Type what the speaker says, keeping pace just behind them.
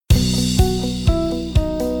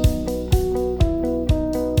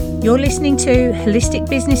You're listening to Holistic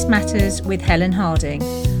Business Matters with Helen Harding,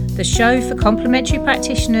 the show for complementary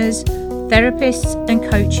practitioners, therapists and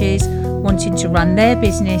coaches wanting to run their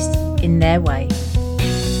business in their way.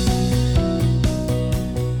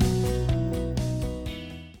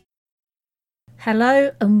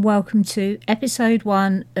 Hello and welcome to episode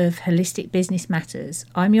 1 of Holistic Business Matters.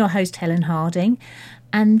 I'm your host Helen Harding,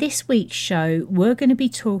 and this week's show we're going to be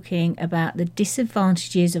talking about the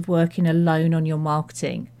disadvantages of working alone on your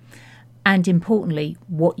marketing and, importantly,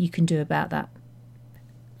 what you can do about that.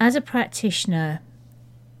 As a practitioner,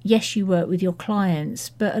 yes, you work with your clients,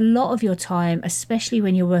 but a lot of your time, especially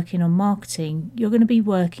when you're working on marketing, you're going to be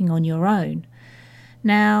working on your own.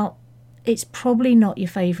 Now, it's probably not your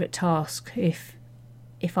favourite task, if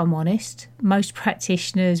I'm honest. Most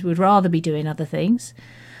practitioners would rather be doing other things,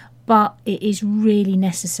 but it is really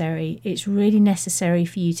necessary. It's really necessary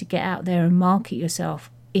for you to get out there and market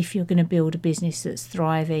yourself if you're going to build a business that's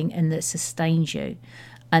thriving and that sustains you.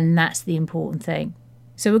 And that's the important thing.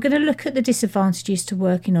 So we're going to look at the disadvantages to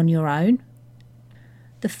working on your own.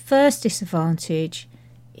 The first disadvantage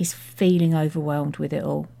is feeling overwhelmed with it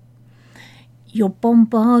all. You're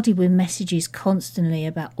bombarded with messages constantly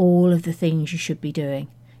about all of the things you should be doing.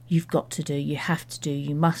 You've got to do, you have to do,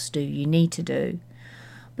 you must do, you need to do.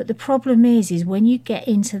 But the problem is when you get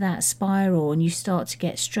into that spiral and you start to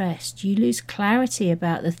get stressed, you lose clarity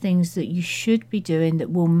about the things that you should be doing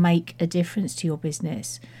that will make a difference to your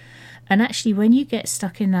business. And actually, when you get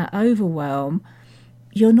stuck in that overwhelm,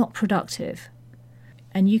 you're not productive.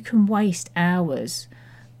 And you can waste hours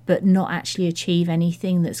but not actually achieve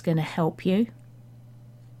anything that's going to help you.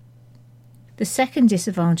 The second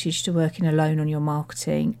disadvantage to working alone on your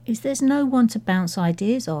marketing is there's no one to bounce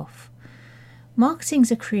ideas off.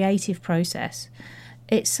 Marketing's a creative process.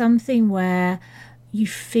 It's something where you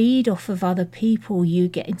feed off of other people, you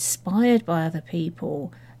get inspired by other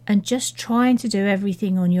people, and just trying to do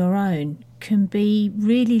everything on your own can be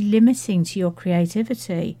really limiting to your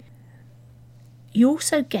creativity. You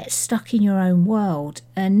also get stuck in your own world,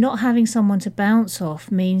 and not having someone to bounce off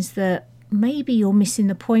means that maybe you're missing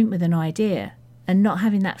the point with an idea and not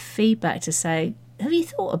having that feedback to say, have you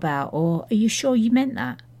thought about, or are you sure you meant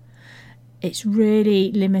that? It's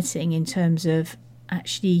really limiting in terms of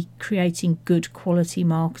actually creating good quality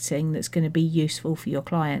marketing that's going to be useful for your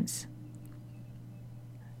clients.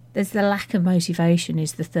 There's the lack of motivation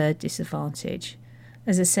is the third disadvantage.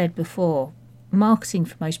 As I said before, marketing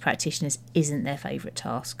for most practitioners isn't their favourite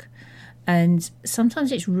task. And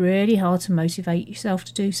sometimes it's really hard to motivate yourself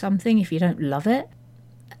to do something if you don't love it.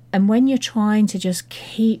 And when you're trying to just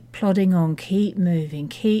keep plodding on, keep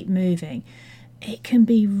moving, it can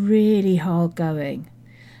be really hard going.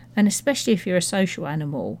 And especially if you're a social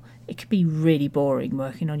animal, it can be really boring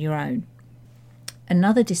working on your own.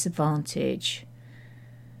 Another disadvantage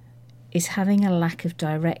is having a lack of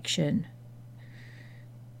direction.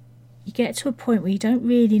 You get to a point where you don't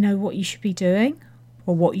really know what you should be doing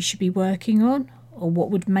or what you should be working on or what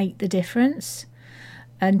would make the difference,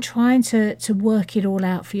 and trying to work it all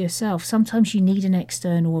out for yourself. Sometimes you need an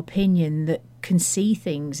external opinion that can see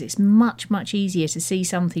things. It's much, much easier to see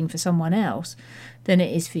something for someone else than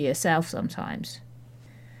it is for yourself sometimes.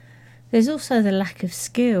 There's also the lack of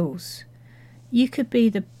skills. You could be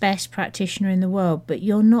the best practitioner in the world, but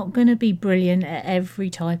you're not going to be brilliant at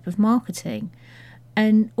every type of marketing.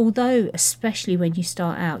 And although, especially when you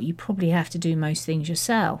start out, you probably have to do most things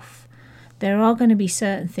yourself, there are going to be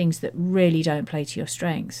certain things that really don't play to your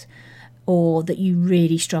strengths or that you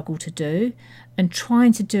really struggle to do. And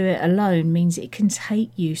trying to do it alone means it can take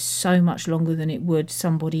you so much longer than it would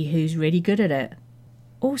somebody who's really good at it.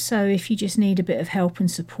 Also, if you just need a bit of help and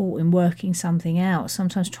support in working something out,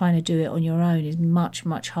 sometimes trying to do it on your own is much,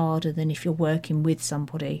 much harder than if you're working with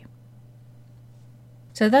somebody.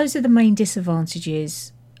 So those are the main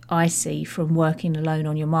disadvantages I see from working alone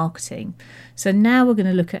on your marketing. So now we're going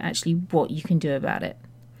to look at actually what you can do about it.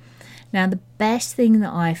 Now, the best thing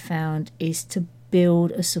that I found is to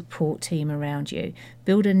build a support team around you.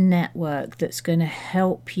 Build a network that's going to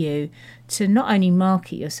help you to not only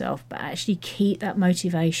market yourself, but actually keep that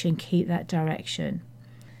motivation, keep that direction.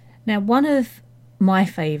 Now, one of my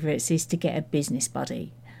favourites is to get a business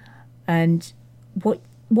buddy. And what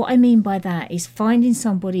I mean by that is finding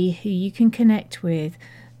somebody who you can connect with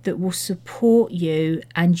that will support you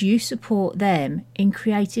and you support them in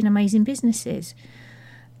creating amazing businesses.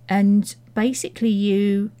 And basically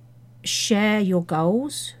you share your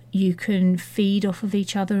goals, you can feed off of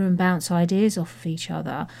each other and bounce ideas off of each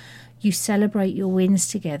other. You celebrate your wins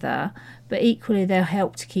together, but equally they'll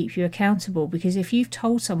help to keep you accountable, because if you've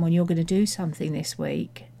told someone you're going to do something this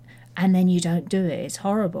week and then you don't do it, it's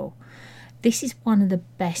horrible. This is one of the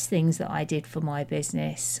best things that I did for my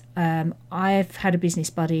business. I've had a business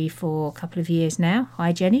buddy for a couple of years now.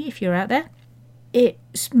 Hi, Jenny, if you're out there.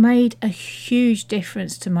 It's made a huge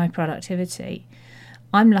difference to my productivity.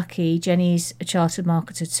 I'm lucky, Jenny's a chartered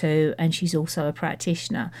marketer too, and she's also a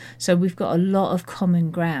practitioner. So we've got a lot of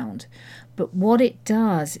common ground. But what it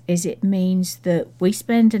does is it means that we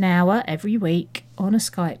spend an hour every week on a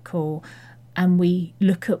Skype call and we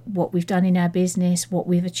look at what we've done in our business, what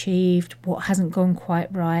we've achieved, what hasn't gone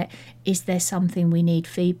quite right. Is there something we need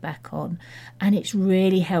feedback on? And it's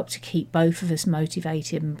really helped to keep both of us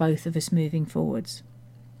motivated and both of us moving forwards.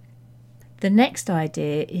 The next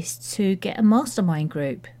idea is to get a mastermind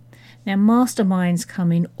group. Now, masterminds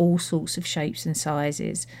come in all sorts of shapes and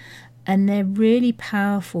sizes, and they're really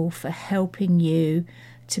powerful for helping you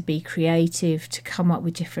to be creative, to come up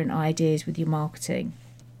with different ideas with your marketing.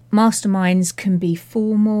 Masterminds can be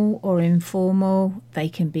formal or informal. They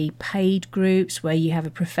can be paid groups where you have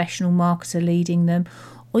a professional marketer leading them,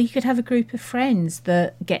 or you could have a group of friends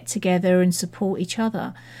that get together and support each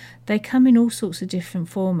other. They come in all sorts of different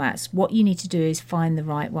formats. What you need to do is find the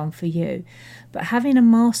right one for you. But having a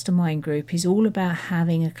mastermind group is all about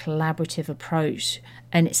having a collaborative approach,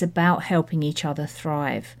 and it's about helping each other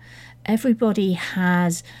thrive. Everybody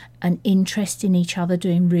has an interest in each other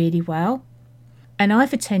doing really well. And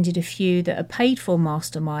I've attended a few that are paid for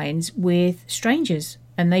masterminds with strangers,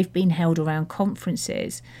 and they've been held around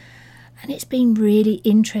conferences. And it's been really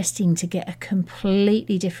interesting to get a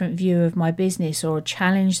completely different view of my business or a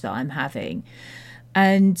challenge that I'm having.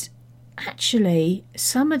 And actually,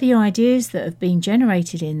 some of the ideas that have been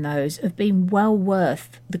generated in those have been well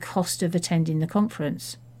worth the cost of attending the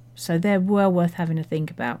conference. So they're well worth having a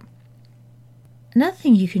think about. Another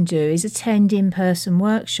thing you can do is attend in-person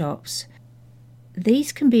workshops.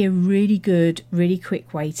 These can be a really good, really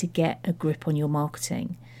quick way to get a grip on your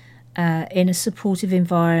marketing in a supportive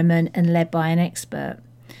environment and led by an expert.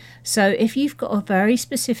 So if you've got a very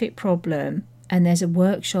specific problem and there's a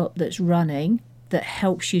workshop that's running that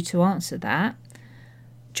helps you to answer that,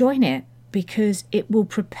 join it, because it will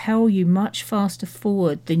propel you much faster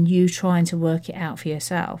forward than you trying to work it out for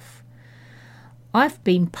yourself. I've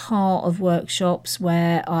been part of workshops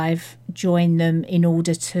where I've joined them in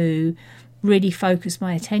order to really focus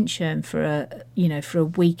my attention for a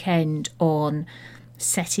weekend on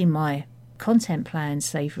setting my content plans,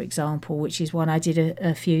 say for example, which is one I did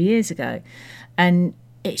a few years ago. And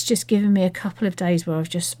it's just given me a couple of days where I've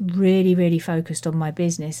just really, really focused on my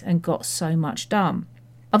business and got so much done.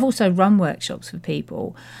 I've also run workshops for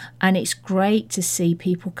people, and it's great to see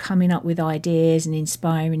people coming up with ideas and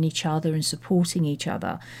inspiring each other and supporting each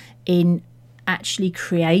other in actually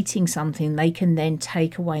creating something they can then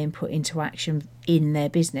take away and put into action in their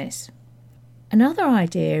business. Another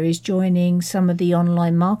idea is joining some of the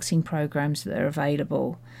online marketing programs that are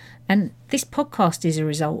available. And this podcast is a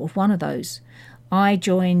result of one of those. I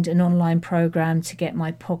joined an online program to get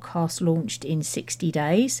my podcast launched in 60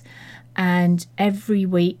 days. And every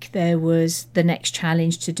week there was the next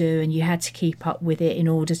challenge to do, and you had to keep up with it in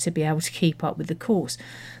order to be able to keep up with the course.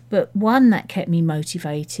 But one that kept me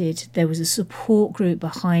motivated, there was a support group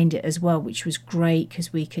behind it as well, which was great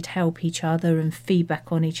because we could help each other and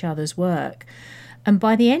feedback on each other's work. And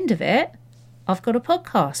by the end of it, I've got a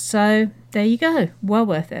podcast. So there you go, well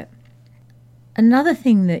worth it. Another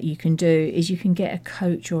thing that you can do is you can get a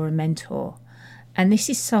coach or a mentor. And this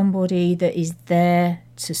is somebody that is there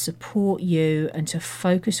to support you and to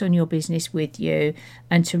focus on your business with you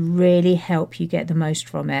and to really help you get the most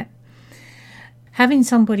from it. Having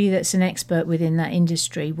somebody that's an expert within that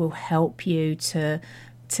industry will help you to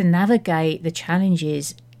navigate the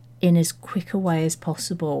challenges in as quick a way as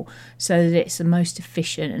possible so that it's the most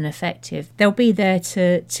efficient and effective. They'll be there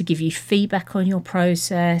to give you feedback on your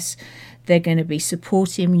process. They're going to be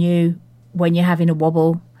supporting you when you're having a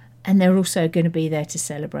wobble, and they're also going to be there to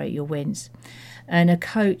celebrate your wins. And a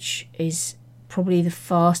coach is probably the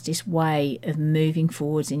fastest way of moving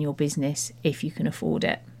forwards in your business if you can afford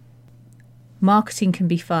it. Marketing can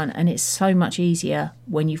be fun, and it's so much easier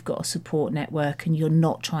when you've got a support network and you're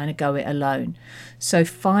not trying to go it alone. So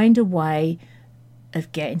find a way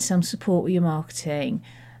of getting some support with your marketing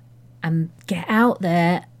and get out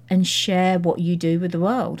there and share what you do with the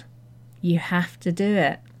world. You have to do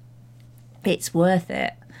it. It's worth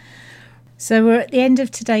it. So we're at the end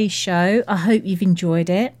of today's show. I hope you've enjoyed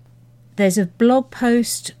it. There's a blog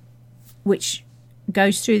post which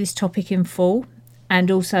goes through this topic in full. And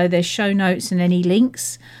also there's show notes and any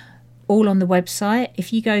links all on the website.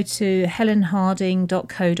 If you go to helenharding.co.uk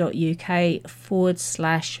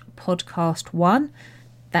 /podcast1,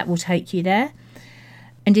 that will take you there.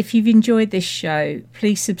 And if you've enjoyed this show,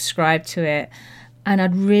 please subscribe to it. And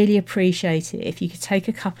I'd really appreciate it if you could take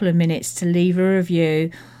a couple of minutes to leave a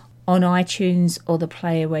review on iTunes or the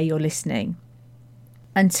player where you're listening.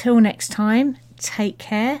 Until next time, take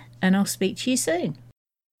care, and I'll speak to you soon.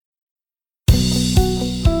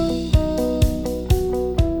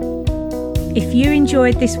 If you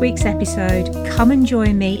enjoyed this week's episode, come and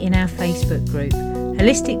join me in our Facebook group,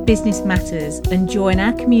 Holistic Business Matters, and join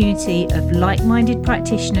our community of like-minded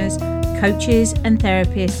practitioners, coaches and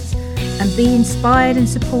therapists, and be inspired and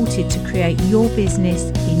supported to create your business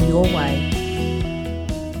in your way.